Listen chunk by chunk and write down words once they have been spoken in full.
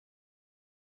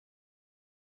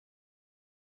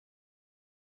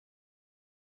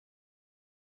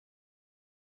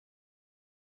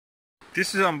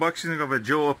This is unboxing of a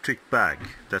Geoptik bag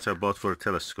that I bought for a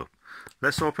telescope.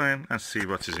 Let's open and see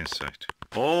what is inside.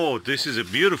 Oh, this is a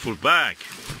beautiful bag.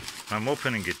 I'm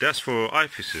opening it. That's for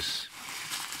eyepieces.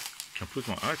 I can put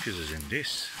my eyepieces in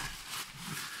this.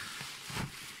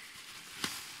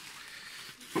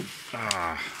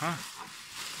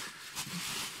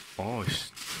 Oh,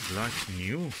 it's like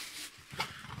new.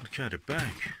 Look at the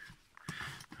bag.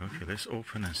 Okay, let's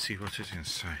open and see what is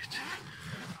inside.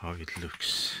 How it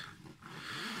looks.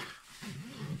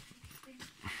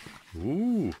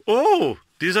 Ooh! Oh!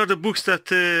 These are the books that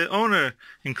the owner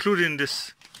included in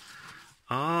this.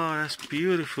 Oh, that's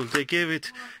beautiful. They gave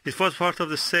it. It was part of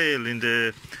the sale in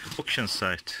the auction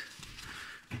site.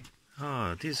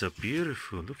 Ah, these are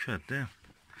beautiful. Look at them.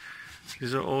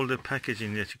 These are all the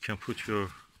packaging that you can put your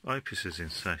eyepieces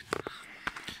inside.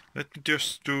 Let me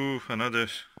just do another,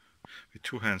 with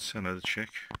two hands, another check.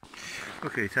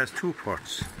 Okay, it has two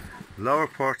parts. Lower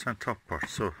part and top part.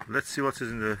 So let's see what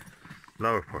is in the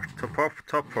lower part.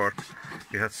 Top part,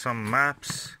 you had some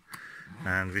maps,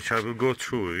 and which I will go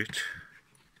through it.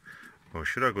 Or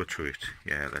should I go through it?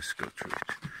 Yeah, let's go through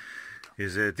it.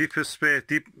 Is a deepest space,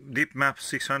 deep map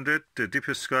 600, the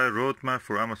deepest sky roadmap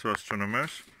for amateur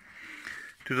astronomers.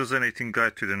 2018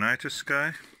 guide to the night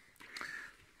sky.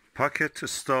 Pocket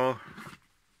sky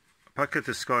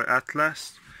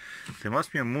atlas. There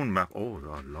must be a moon map. Oh,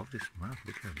 I love this map.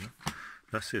 Look at that.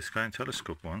 That's the Sky and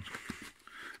Telescope one.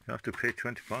 You have to pay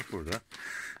 £20 for that.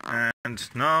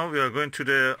 And now we are going to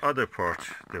the other part.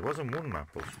 There was a moon map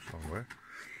also somewhere.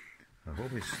 I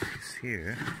hope it's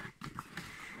here.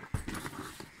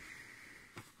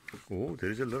 Oh,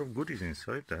 there is a lot of goodies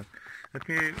inside that. Let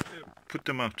me put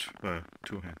them out by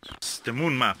two hands. It's the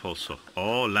moon map also.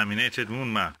 Oh, laminated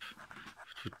moon map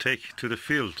to take to the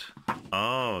field.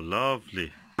 Oh,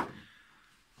 lovely.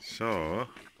 So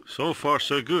far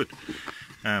so good.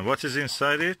 And what is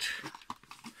inside it?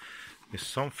 Is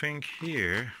something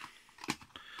here.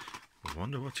 I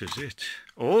wonder what is it.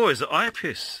 Oh, it's an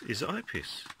eyepiece. It's an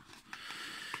eyepiece.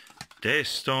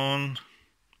 Daystone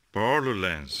Barlow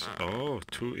lens. Oh,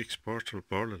 2x portal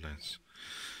Barlow lens.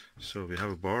 So we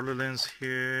have a Barlow lens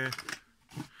here.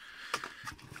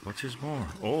 What is more?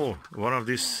 Oh, one of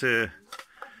these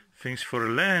things for a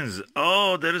lens.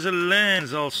 Oh, there is a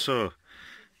lens also.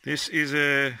 This is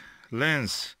a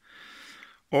lens.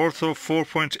 Ortho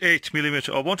 4.8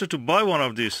 millimeter. I wanted to buy one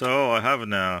of these. Oh, I have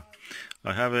now.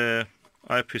 I have a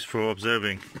eyepiece for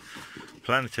observing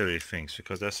planetary things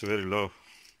because that's a very low,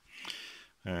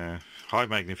 high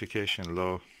magnification,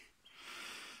 low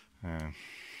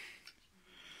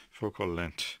focal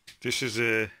length. This is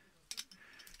a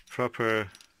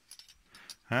proper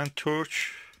hand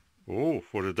torch. Oh,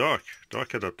 for the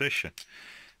dark adaptation.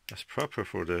 That's proper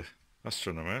for the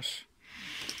astronomers.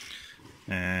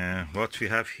 What we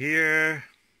have here,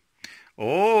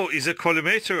 oh, is a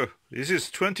collimator. This is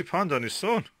 £20 on its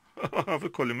own. I have a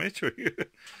collimator here,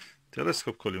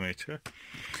 telescope collimator.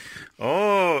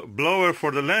 Oh, blower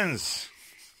for the lens.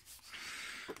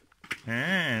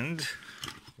 And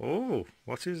oh,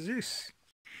 what is this?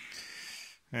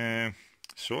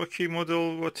 Soaki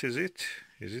model. What is it?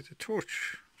 Is it a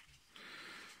torch?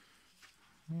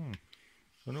 I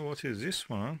don't know what is this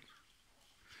one.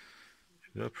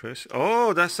 Should I press?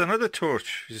 Oh, that's another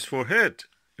torch. It's for head.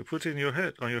 You put it in your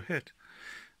head, on your head,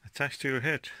 attached to your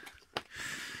head.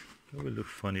 That will look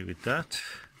funny with that.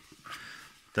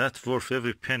 That's worth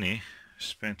every penny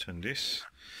spent on this.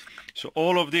 So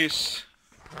all of this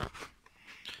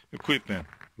equipment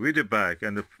with the bag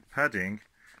and the padding,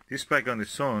 this bag on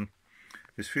its own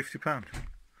is £50.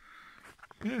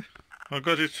 Yeah, I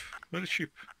got it very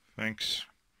cheap. Thanks.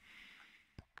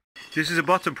 This is the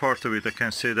bottom part of it. I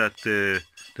can say that the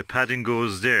padding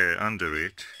goes there under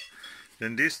it.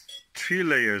 Then these 3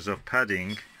 layers of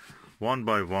padding, one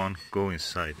by one, go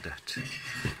inside that.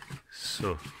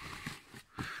 So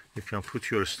you can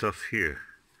put your stuff here.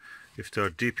 If they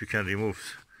are deep, you can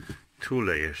remove 2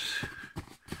 layers.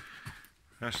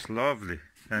 That's lovely.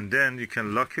 And then you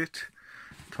can lock it.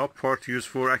 Top part used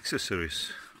for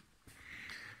accessories.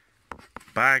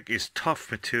 Bag is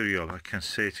tough material, I can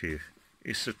say to you.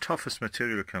 It's the toughest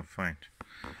material you can find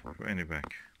for any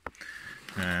bag.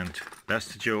 And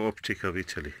that's the Geoptik of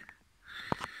Italy.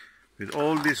 With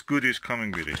all these goodies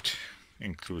coming with it,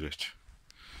 included.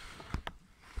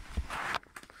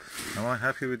 Am I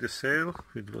happy with the sale,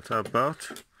 with what I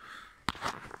bought?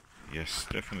 Yes,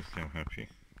 definitely I'm happy.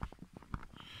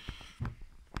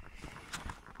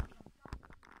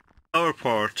 Lower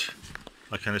part,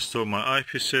 I can store my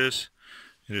eyepieces.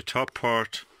 In the top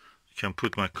part, I can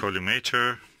put my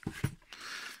collimator,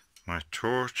 my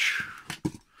torch,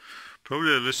 probably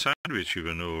a little sandwich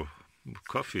even, or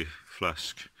coffee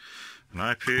flask, an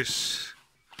eyepiece,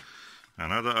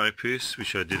 another eyepiece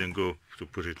which I didn't go to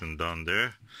put it down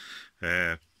there,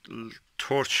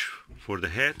 torch for the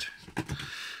head,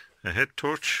 a head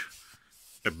torch,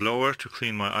 a blower to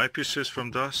clean my eyepieces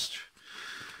from dust,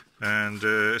 and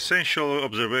essential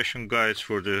observation guides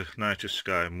for the night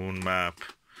sky, moon map,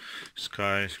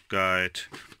 sky guide,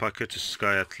 pocket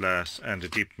sky atlas, and the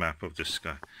deep map of the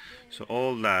sky. So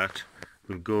all that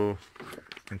will go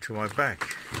into my bag,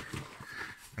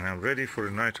 and I'm ready for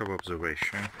a night of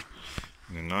observation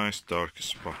in a nice dark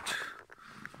spot.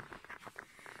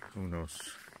 Who knows,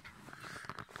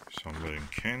 somewhere in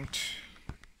Kent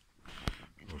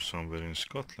or somewhere in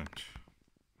Scotland.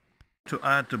 To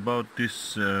add about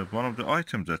this, one of the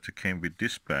items that came with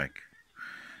this bag,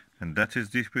 and that is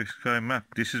this sky map.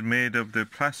 This is made of the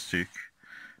plastic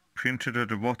printed with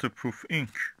the waterproof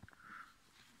ink,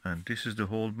 and this is the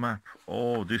whole map.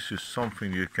 Oh, this is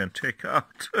something you can take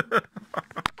out.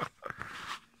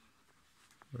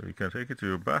 You can take it to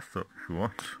your bathtub if you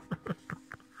want.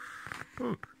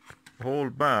 Look, the whole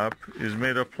map is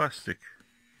made of plastic.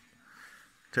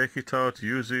 Take it out,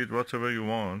 use it, whatever you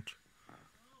want,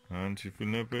 and it will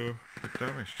never get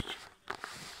damaged.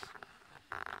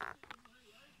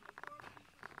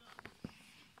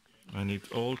 And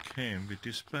it all came with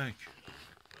this bag.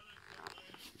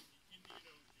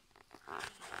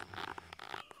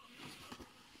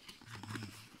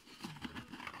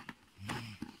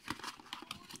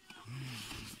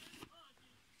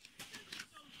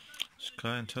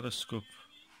 Sky and telescope,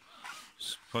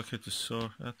 pocket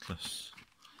solar atlas.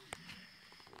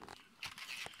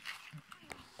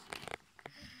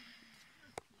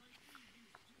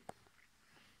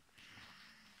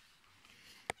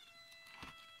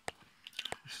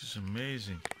 This is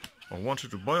amazing. I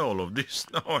wanted to buy all of this.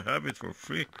 Now I have it for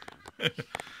free.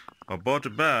 I bought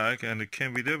a bag and it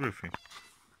came with everything.